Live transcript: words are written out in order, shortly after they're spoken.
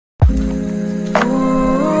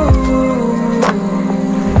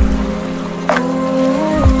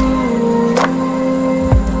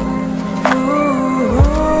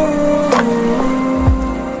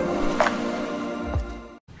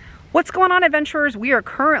Mound Adventurers, we are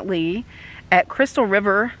currently at Crystal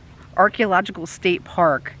River Archaeological State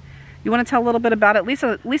Park. You want to tell a little bit about it?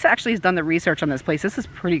 Lisa actually has done the research on this place. This is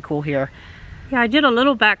pretty cool here. Yeah, I did a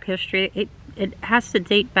little back history. It has to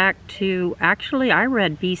date back to, actually, I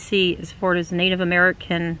read BC as far as Native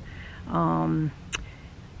American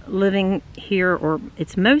living here, or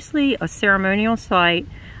it's mostly a ceremonial site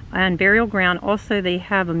and burial ground. Also, they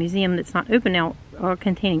have a museum that's not open now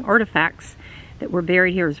containing artifacts that were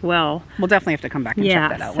buried here as well. We'll definitely have to come back and check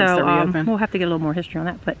that out once they're reopened. We'll have to get a little more history on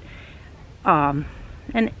that. But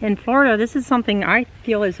and in Florida, this is something I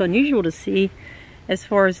feel is unusual to see as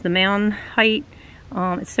far as the mound height.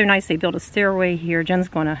 It's so nice they built a stairway here. Jen is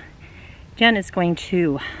going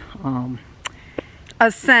to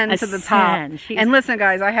ascend to the top. And listen,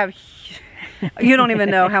 guys, I have, you don't even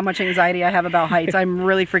know how much anxiety I have about heights. I'm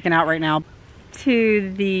really freaking out right now.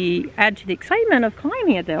 To add to the excitement of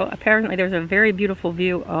climbing it, though, apparently there's a very beautiful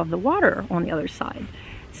view of the water on the other side.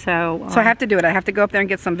 So I have to do it. I have to go up there and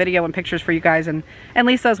get some video and pictures for you guys, and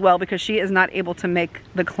Lisa as well, because she is not able to make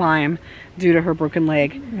the climb due to her broken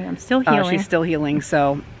leg. Yeah, I'm still healing. She's still healing,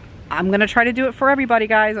 so I'm going to try to do it for everybody,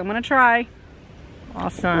 guys. I'm going to try.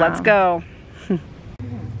 Awesome. Let's go.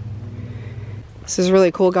 This is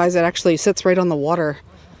really cool, guys. It actually sits right on the water.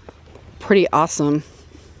 Pretty awesome.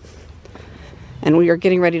 And we are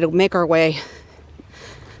getting ready to make our way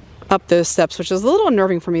up those steps, which is a little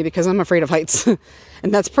unnerving for me because I'm afraid of heights.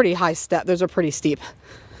 And that's pretty high step. Those are pretty steep.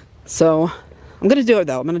 So I'm going to do it,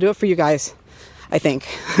 though. I'm going to do it for you guys, I think.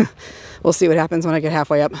 We'll see what happens when I get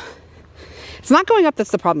halfway up. It's not going up that's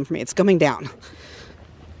the problem for me. It's coming down.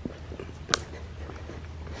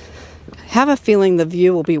 I have a feeling the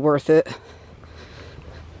view will be worth it.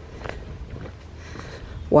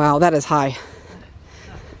 Wow, that is high.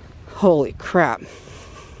 Holy crap.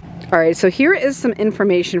 All right, so here is some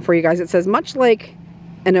information for you guys. It says, much like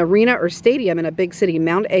an arena or stadium in a big city,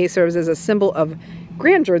 Mound A serves as a symbol of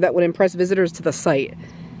grandeur that would impress visitors to the site.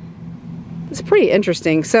 It's pretty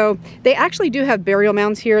interesting. So they actually do have burial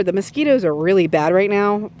mounds here. The mosquitoes are really bad right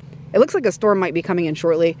now. It looks like a storm might be coming in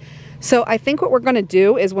shortly. So I think what we're going to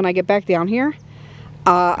do is when I get back down here,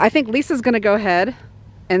 I think Lisa's going to go ahead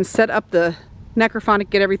and set up the necrophonic,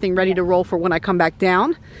 get everything ready to roll for when I come back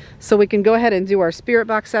down, so we can go ahead and do our spirit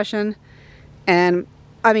box session. And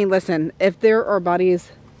I mean, listen, if there are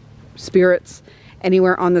bodies, spirits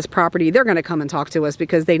anywhere on this property, they're going to come and talk to us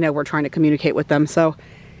because they know we're trying to communicate with them. So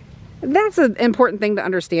that's an important thing to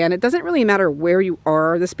understand. It doesn't really matter where you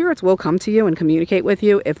are. The spirits will come to you and communicate with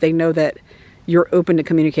you if they know that you're open to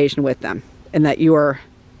communication with them and that you are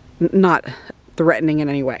not threatening in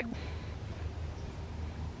any way.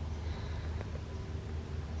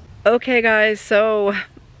 Okay, guys, so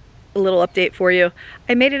a little update for you.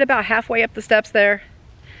 I made it about halfway up the steps there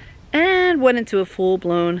and went into a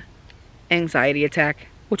full-blown anxiety attack,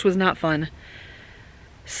 which was not fun.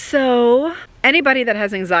 So anybody that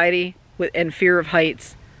has anxiety and fear of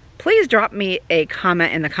heights, please drop me a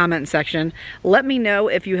comment in the comment section. Let me know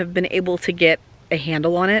if you have been able to get a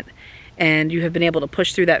handle on it and you have been able to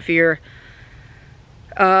push through that fear.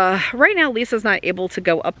 Right now Lisa's not able to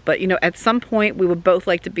go up, but you know, at some point we would both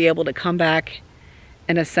like to be able to come back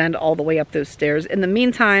and ascend all the way up those stairs. In the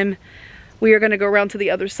meantime, we are going to go around to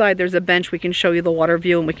the other side. There's a bench. We can show you the water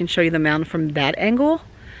view and we can show you the mound from that angle.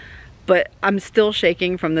 But I'm still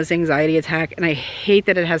shaking from this anxiety attack, and I hate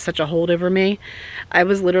that it has such a hold over me. I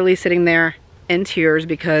was literally sitting there in tears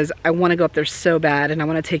because I want to go up there so bad, and I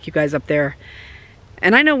want to take you guys up there.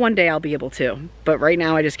 And I know one day I'll be able to, but right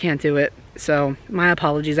now I just can't do it. So my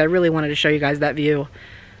apologies. I really wanted to show you guys that view.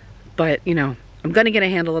 But, you know, I'm going to get a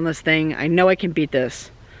handle on this thing. I know I can beat this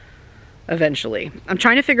eventually. I'm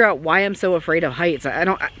trying to figure out why I'm so afraid of heights.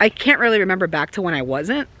 I can't really remember back to when I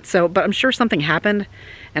wasn't. So, but I'm sure something happened,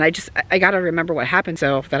 and I got to remember what happened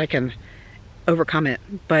so that I can overcome it.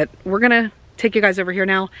 But we're going to take you guys over here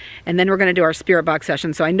now, and then we're going to do our spirit box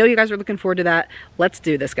session. So I know you guys are looking forward to that. Let's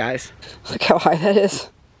do this, guys. Look how high that is.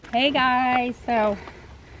 Hey guys, so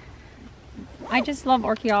I just love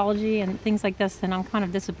archaeology and things like this, and I'm kind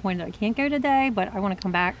of disappointed I can't go today, but I want to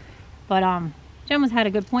come back. But Jen had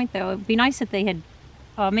a good point though. It'd be nice if they had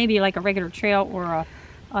maybe like a regular trail or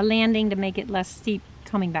a landing to make it less steep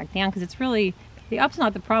coming back down, because it's really, the up's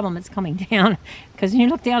not the problem, it's coming down. Because when you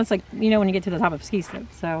look down, it's like, you know, when you get to the top of a ski slope.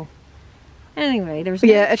 So anyway, there's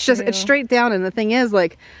no it's just, it's straight down, and the thing is,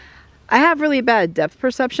 like, I have really bad depth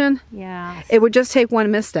perception. Yeah. It would just take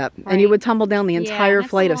one misstep, right, and you would tumble down the entire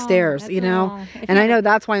flight of stairs, you know? And I know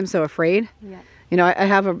that's why I'm so afraid. Yeah. You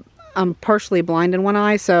know, I'm partially blind in one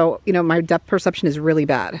eye, so, you know, my depth perception is really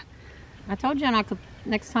bad. I told Jen I could,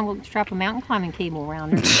 next time we'll strap a mountain climbing cable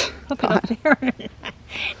around her. Hook it up there.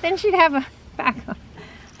 then she'd have a backup.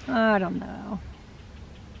 I don't know.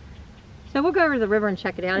 So we'll go over to the river and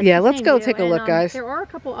check it out. Yeah, let's go take a look, guys. There are a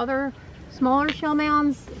couple other smaller shell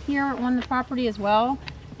mounds here on the property as well.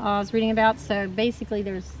 I was reading about. So basically,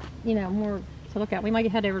 there's more to look at. We might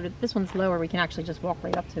head over to this one's lower. We can actually just walk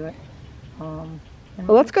right up to it.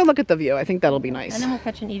 Well, let's go look at the view. I think that'll be nice. And then we'll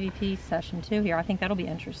catch an EVP session too here. I think that'll be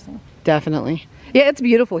interesting. Definitely. Yeah, it's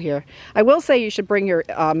beautiful here. I will say you should bring your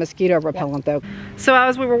mosquito repellent though. So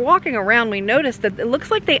as we were walking around, we noticed that it looks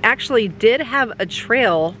like they actually did have a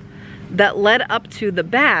trail that led up to the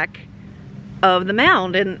back of the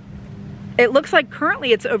mound. And it looks like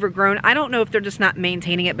currently it's overgrown. I don't know if they're just not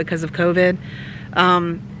maintaining it because of COVID.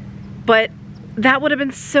 But that would have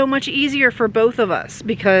been so much easier for both of us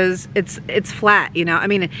because it's flat, I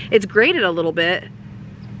mean, it's graded a little bit,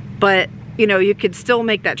 but you could still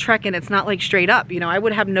make that trek and it's not like straight up. I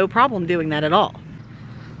would have no problem doing that at all.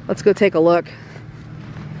 Let's go take a look.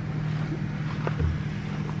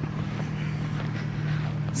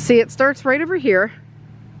 See, it starts right over here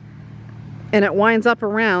and it winds up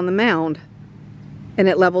around the mound and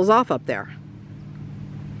it levels off up there.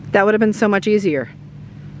 That would have been so much easier.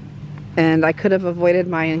 And I could have avoided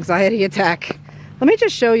my anxiety attack. Let me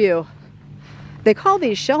just show you. They call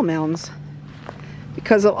these shell mounds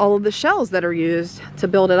because of all of the shells that are used to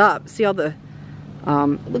build it up. See all the,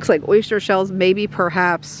 it looks like oyster shells, maybe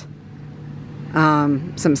perhaps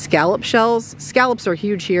some scallop shells. Scallops are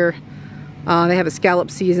huge here. They have a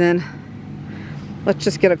scallop season. Let's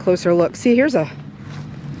just get a closer look. See, here's a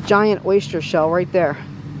giant oyster shell right there.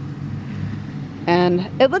 And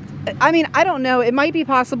it looked, I mean, I don't know, it might be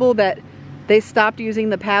possible that they stopped using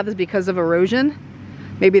the paths because of erosion.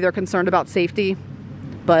 Maybe they're concerned about safety,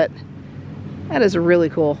 but that is really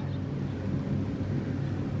cool.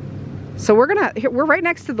 So we're right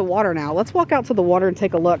next to the water now. Let's walk out to the water and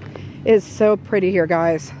take a look. It is so pretty here,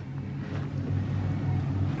 guys.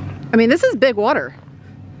 I mean, this is big water.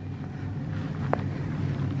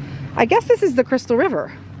 I guess this is the Crystal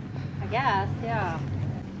River. I guess, yeah.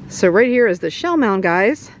 So right here is the shell mound,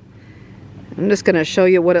 guys. I'm just going to show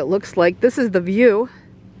you what it looks like. This is the view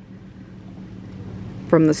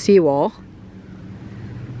from the seawall.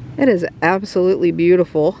 It is absolutely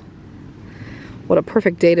beautiful. What a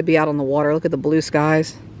perfect day to be out on the water. Look at the blue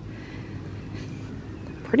skies.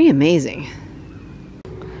 Pretty amazing.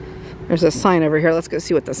 There's a sign over here. Let's go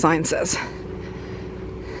see what the sign says.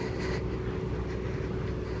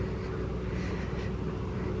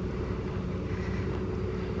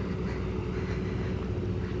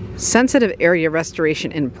 Sensitive area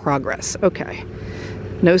restoration in progress. Okay.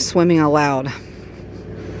 No swimming allowed.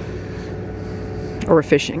 Or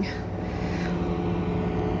fishing.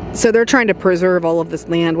 So they're trying to preserve all of this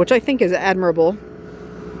land, which I think is admirable.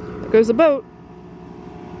 There goes the boat.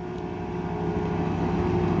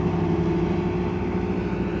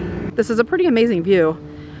 This is a pretty amazing view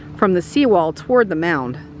from the seawall toward the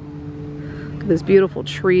mound. Look at these beautiful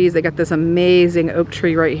trees. They got this amazing oak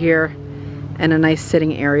tree right here. And a nice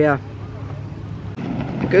sitting area.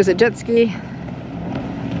 There goes a jet ski.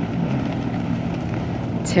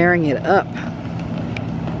 Tearing it up.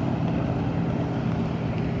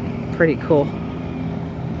 Pretty cool.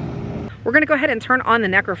 We're going to go ahead and turn on the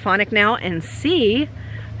necrophonic now and see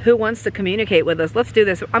who wants to communicate with us. Let's do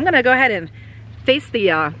this. I'm going to go ahead and face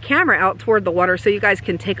the camera out toward the water so you guys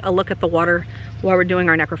can take a look at the water while we're doing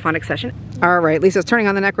our necrophonic session. All right, Lisa's turning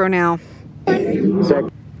on the necro now.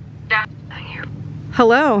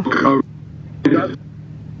 Hello.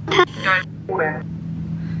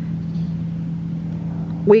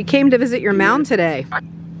 We came to visit your mound today.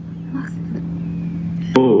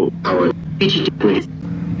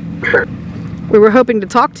 We were hoping to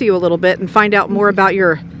talk to you a little bit and find out more about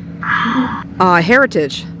your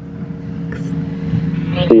heritage.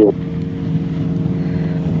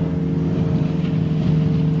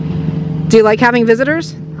 Do you like having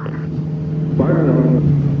visitors?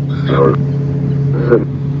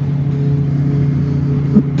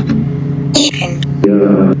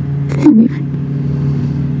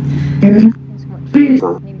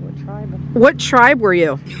 What tribe were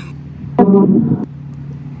you?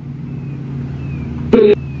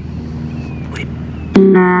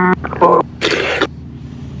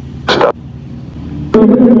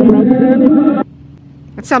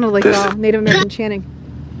 That sounded like Native American chanting.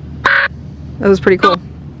 That was pretty cool.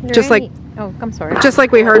 Just like, oh, I'm sorry. Just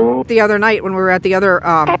like we heard the other night when we were at the other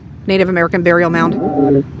Native American burial mound.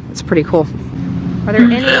 It's pretty cool. Are there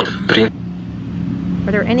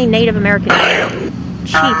any Native American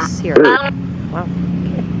chiefs here? Wow.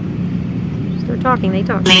 Okay. They're talking. They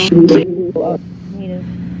talk. Native.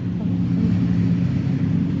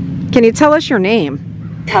 Can you tell us your name?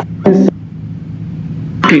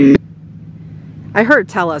 I heard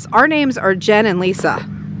tell us. Our names are Jen and Lisa.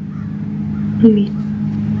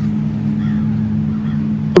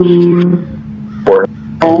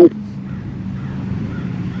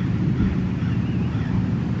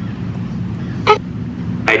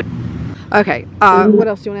 Okay, what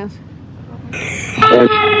else do you want to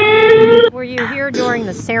ask? Were you here during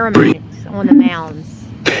the ceremonies on the mounds?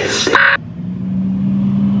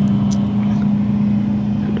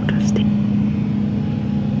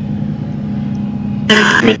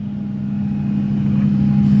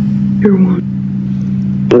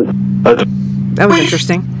 That was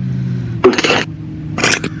interesting.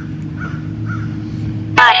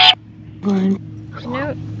 You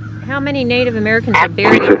know how many Native Americans are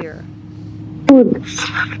buried here?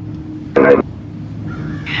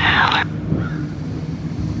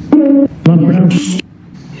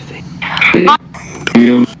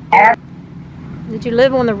 Did you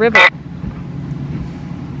live on the river?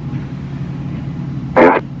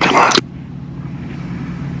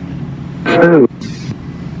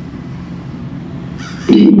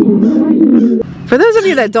 For those of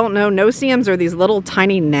you that don't know, no-see-ums are these little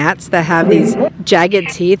tiny gnats that have these jagged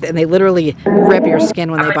teeth, and they literally rip your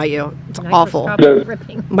skin when they bite you. It's awful. Microscopic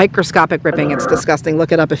ripping. Microscopic ripping. It's disgusting.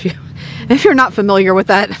 Look it up if you're not familiar with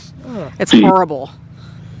that. It's horrible.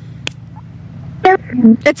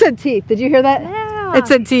 It said teeth. Did you hear that? Yeah. It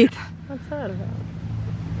said teeth. What's that about?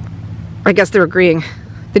 I guess they're agreeing.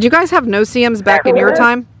 Did you guys have no-see-ums back in your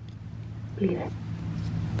time? We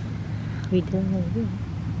did.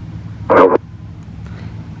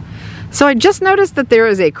 So I just noticed that there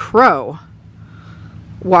is a crow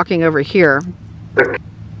walking over here.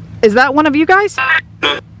 Is that one of you guys?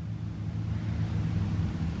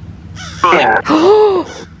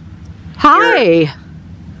 Hi!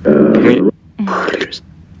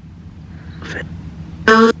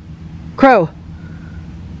 Crow.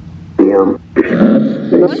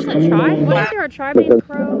 What's a tribe? What is there a tribe named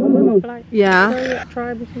Crow? Yeah.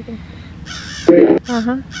 Tribe or something?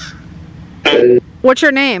 Uh-huh. What's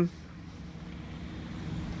your name?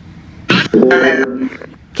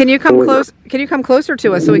 Can you come close? Can you come closer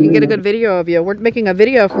to us so we can get a good video of you? We're making a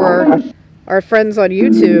video for our friends on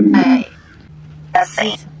YouTube.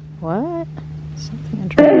 What? Something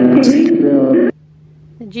interesting.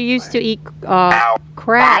 Did you used to eat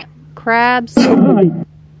crabs? You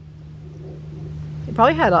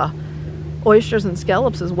probably had oysters and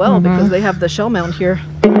scallops as well because they have the shell mound here.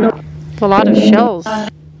 A lot of shells.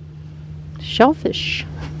 Shellfish.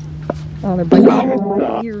 Oh, they're biting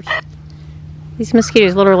your ears. These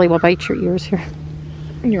mosquitoes literally will bite your ears here.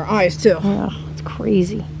 And your eyes too. Yeah, it's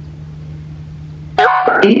crazy.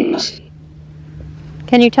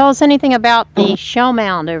 Can you tell us anything about the shell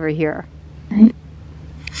mound over here?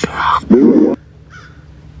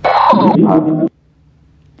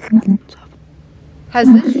 Has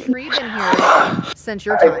this tree been here since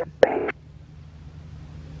your time?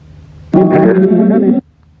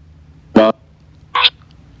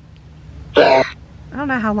 I don't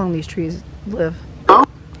know how long these trees live.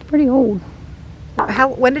 Pretty old.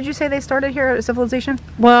 When did you say they started here at civilization?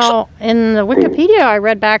 Well, in the Wikipedia I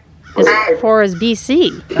read back as far as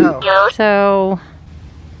BC. Oh. So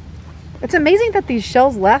It's amazing that these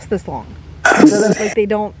shells last this long. Like they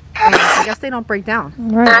don't, I guess they don't break down.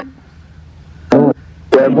 right.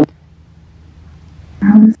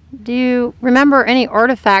 Do you remember any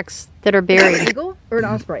artifacts that are buried? An eagle or an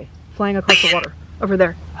osprey flying across the water over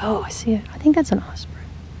there? Oh, I see it. I think that's an osprey.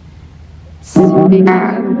 Maybe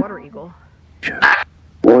a water eagle.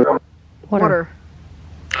 Water.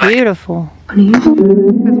 Beautiful. Is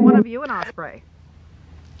one of you an osprey?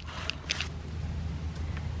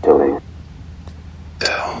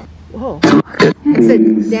 Whoa. It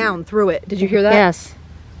said down through it. Did you hear that? Yes.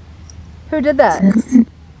 Who did that?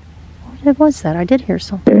 What was that? I did hear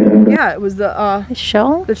something. Yeah, it was A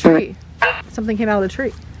shell? the tree. Something came out of the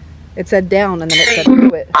tree. It said down and then it said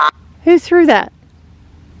through it. Who threw that?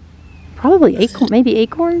 Probably maybe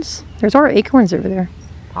acorns? There's already acorns over there.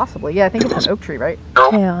 Possibly. Yeah, I think it's an oak tree, right?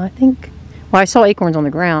 Yeah, I think. Well, I saw acorns on the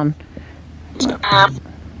ground.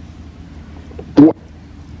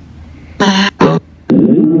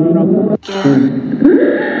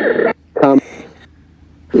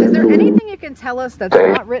 Is there anything you can tell us that's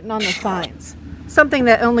not written on the signs? Something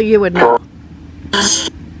that only you would know.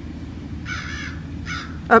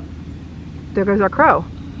 Oh, there goes our crow.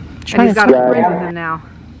 And he's got a friend with him now.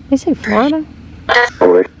 They say Florida?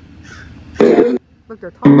 Look,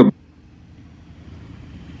 they're talking.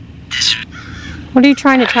 What are you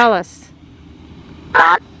trying to tell us?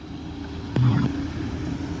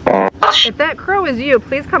 If that crow is you,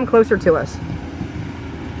 please come closer to us.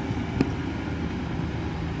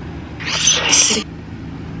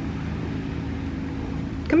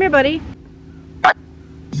 Come here, buddy.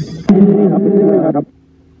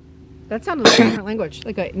 That sounded like a different language,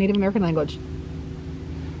 like a Native American language.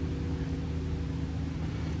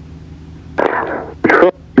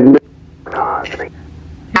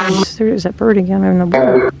 There's that bird again in the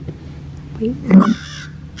water. Wait.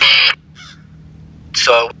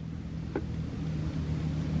 So.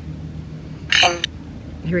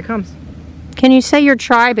 Here he comes. Can you say your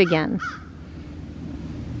tribe again?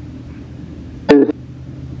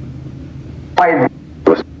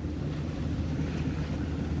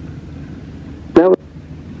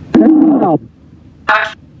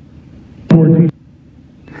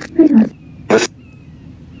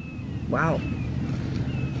 Wow.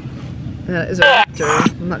 That is a raptor.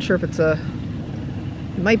 I'm not sure if it's a...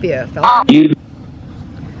 It might be a falcon.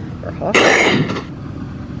 Or a hawk.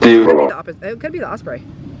 It could be the osprey,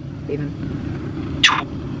 even.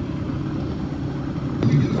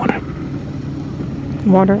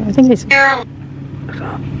 Water. I think it's...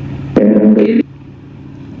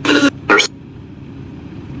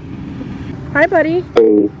 Hi, buddy.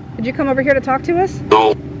 Did you come over here to talk to us?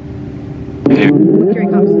 No. Here he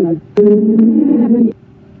comes.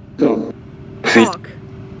 Talk.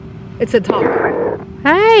 It said talk.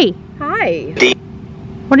 Hey! Hi.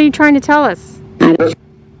 What are you trying to tell us?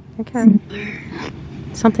 Okay.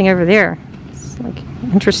 Something over there. It's like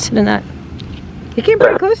interested in that. He came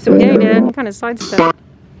pretty close to us. Yeah, he did. He kind of sidestepped.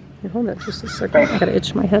 Here, hold it just a second. I gotta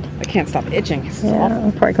itch my head. I can't stop itching. This is Yeah, awful.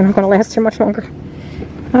 I'm probably not gonna last too much longer.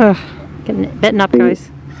 Ugh, getting bitten up, guys.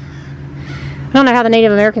 I don't know how the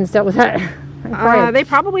Native Americans dealt with that. They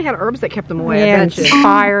probably had herbs that kept them away. Yeah, I and bet you.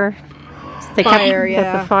 fire. They Fire,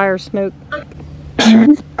 kept the fire smoke.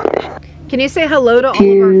 Can you say hello to all of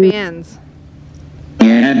our fans?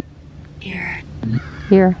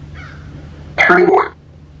 Here.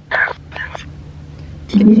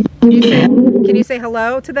 Can you say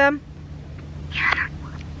hello to them?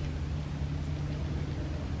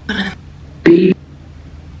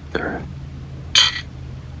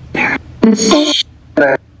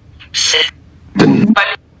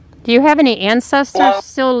 Do you have any ancestors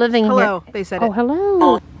still living here? Hello, they said it. Oh,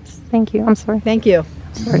 hello. Thank you. I'm sorry. Thank you.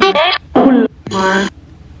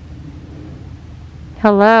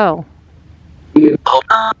 Hello. Do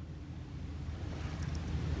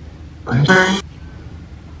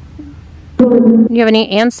you have any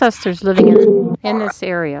ancestors living in this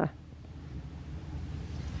area?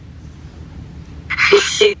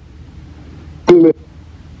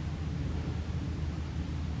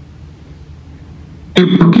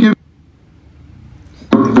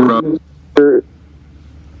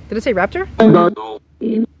 Did it say raptor?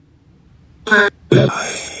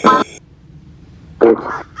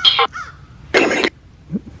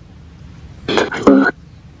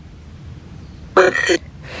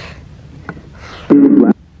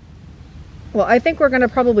 Well, I think we're going to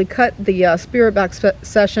probably cut the spirit box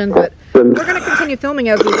session, but we're going to continue filming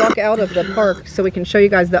as we walk out of the park so we can show you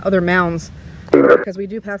guys the other mounds, because we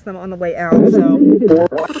do pass them on the way out. So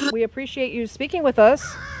we appreciate you speaking with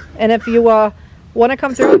us, and if you want to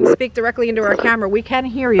come through and speak directly into our camera, we can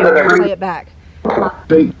hear you and play it back.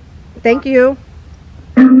 Thank you.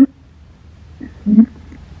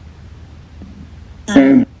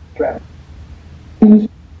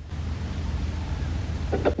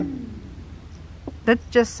 That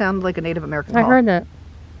just sounded like a Native American I hawk. heard that.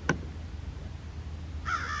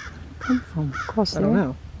 Come from across I there. don't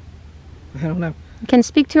know. I don't know. You can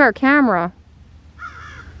speak to our camera.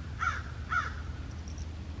 I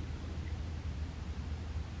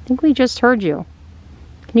think we just heard you.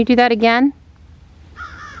 Can you do that again?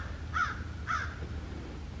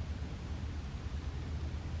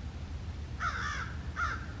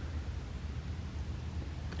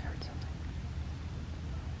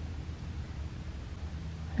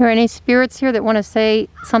 Are there any spirits here that want to say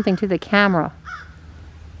something to the camera?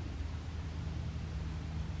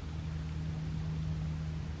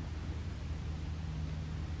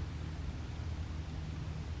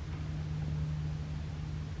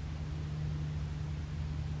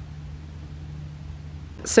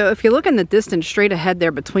 So if you look in the distance straight ahead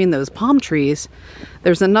there between those palm trees,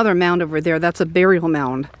 there's another mound over there. That's a burial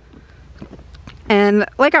mound. And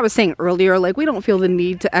like I was saying earlier, like we don't feel the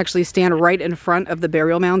need to actually stand right in front of the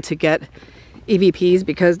burial mound to get EVPs,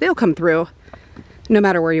 because they'll come through no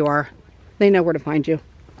matter where you are. They know where to find you.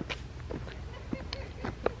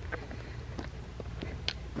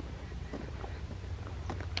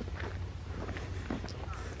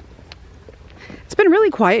 It's been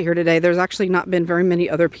really quiet here today. There's actually not been very many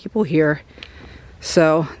other people here.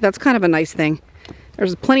 So that's kind of a nice thing.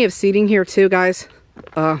 There's plenty of seating here too, guys.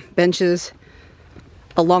 Benches.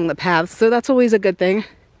 along the paths, so that's always a good thing.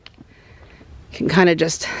 Can kind of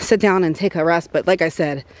just sit down and take a rest, but like I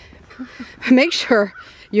said, make sure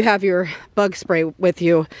you have your bug spray with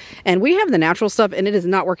you. And we have the natural stuff and it is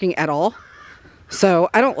not working at all. So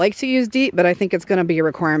I don't like to use DEET, but I think it's going to be a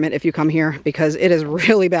requirement if you come here because it is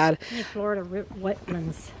really bad. Florida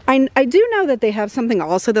wetlands. I do know that they have something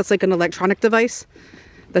also that's like an electronic device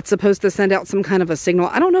that's supposed to send out some kind of a signal.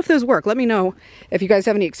 I don't know if those work. Let me know if you guys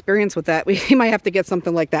have any experience with that. We might have to get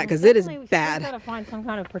something like that because it is bad. We got to find some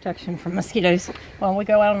kind of protection from mosquitoes when we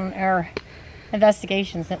go out on our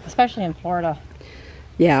investigations, especially in Florida.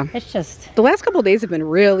 Yeah. It's just... The last couple of days have been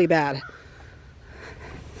really bad.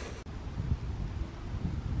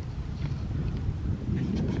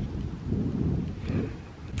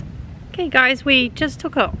 Okay guys, we just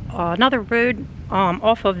took another road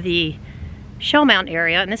off of the Shell Mound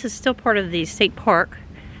area, and this is still part of the state park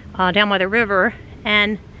down by the river,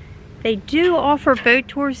 and they do offer boat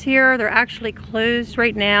tours here. They're actually closed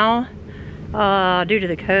right now due to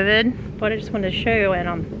the COVID, but I just wanted to show you, and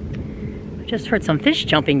I just heard some fish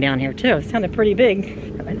jumping down here too. It sounded pretty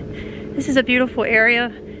big. This is a beautiful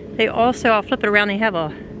area. They also, I'll flip it around, they have a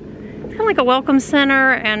kind of like a welcome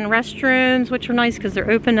center and restrooms, which are nice because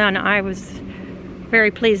they're open, and I was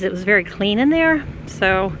very pleased. It was very clean in there.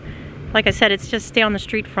 So like I said, it's just down the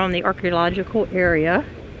street from the archaeological area.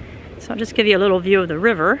 So I'll just give you a little view of the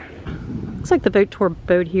river. Looks like the boat tour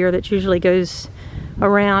boat here that usually goes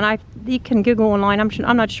around. You can Google online.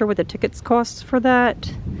 I'm not sure what the tickets cost for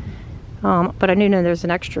that, but I do know there's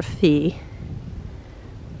an extra fee.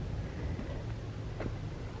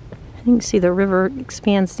 You can see the river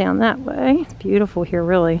expands down that way. It's beautiful here,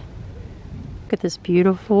 really. Look at this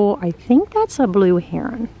beautiful, I think that's a blue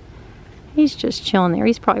heron. He's just chilling there.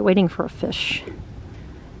 He's probably waiting for a fish.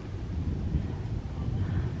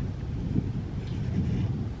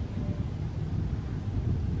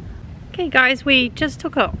 Okay guys, we just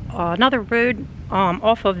took another road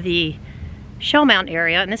off of the Shell Mound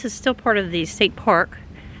area, and this is still part of the state park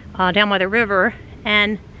down by the river,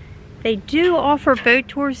 and they do offer boat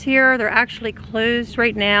tours here. They're actually closed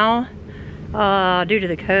right now due to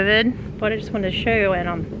the COVID, but I just wanted to show you, and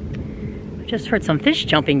I just heard some fish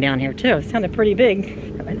jumping down here too. It sounded pretty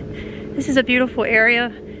big. This is a beautiful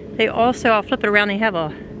area. They also, I'll flip it around, they have a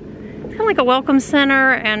kind of like a welcome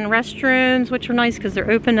center and restrooms, which are nice because they're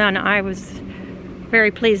open, and I was very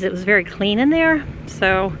pleased. It was very clean in there.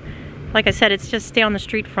 So like I said, it's just down the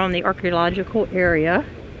street from the archaeological area.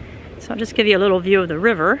 So I'll just give you a little view of the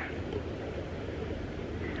river.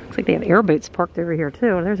 Looks like they have airboats parked over here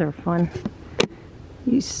too. Those are fun.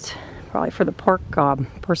 Used probably for the park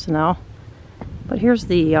personnel. But here's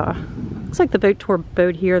the, looks like the boat tour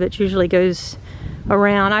boat here that usually goes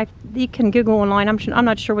around. You can Google online. I'm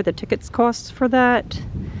not sure what the tickets cost for that,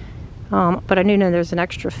 but I do know there's an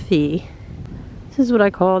extra fee. This is what I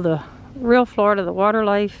call the real Florida, the water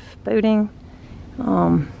life, boating,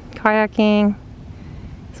 kayaking.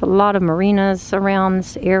 There's a lot of marinas around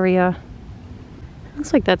this area.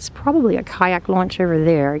 Looks like that's probably a kayak launch over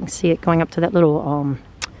there. You can see it going up to that little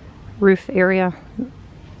roof area.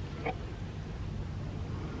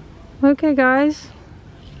 Okay guys,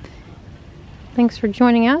 thanks for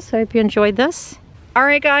joining us. I hope you enjoyed this.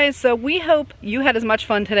 Alright guys, so we hope you had as much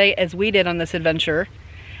fun today as we did on this adventure,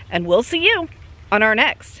 and we'll see you on our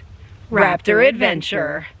next Raptor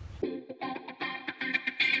Adventure.